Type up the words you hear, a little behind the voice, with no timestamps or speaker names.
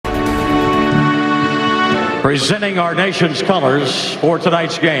Presenting our nation's colors for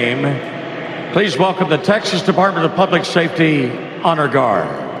tonight's game, please welcome the Texas Department of Public Safety Honor Guard.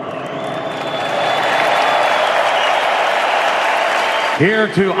 Here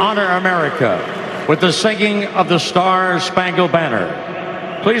to honor America with the singing of the Star-Spangled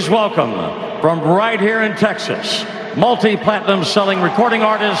Banner, please welcome from right here in Texas, multi-platinum selling recording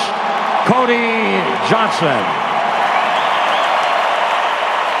artist, Cody Johnson.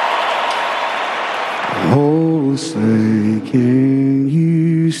 Oh, say, can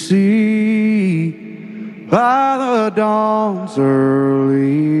you see by the dawn's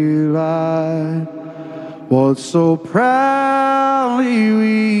early light what so proudly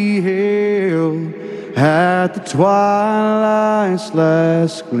we hailed at the twilight's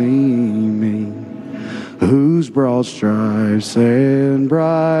last gleaming, whose broad stripes and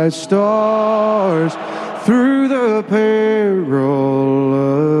bright stars through the perilous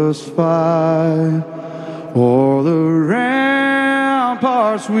fight o'er the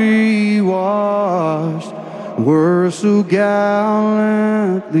ramparts we watched were so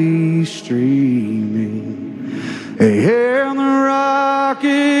gallantly streaming, and the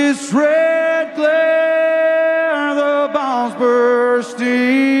rocket's red glare, the bombs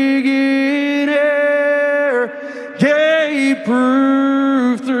bursting in air, gave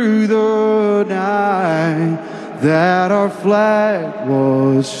proof through the night that our flag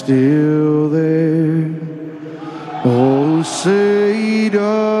was still there. Oh, say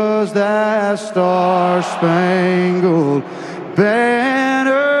does that star-spangled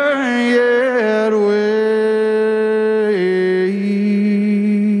banner yet wave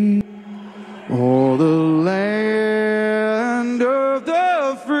o'er the land of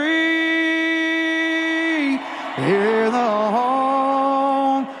the free and the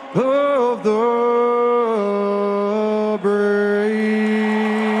home of the brave.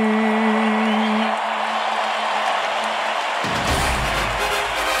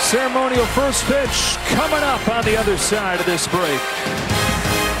 Ceremonial first pitch coming up on the other side of this break.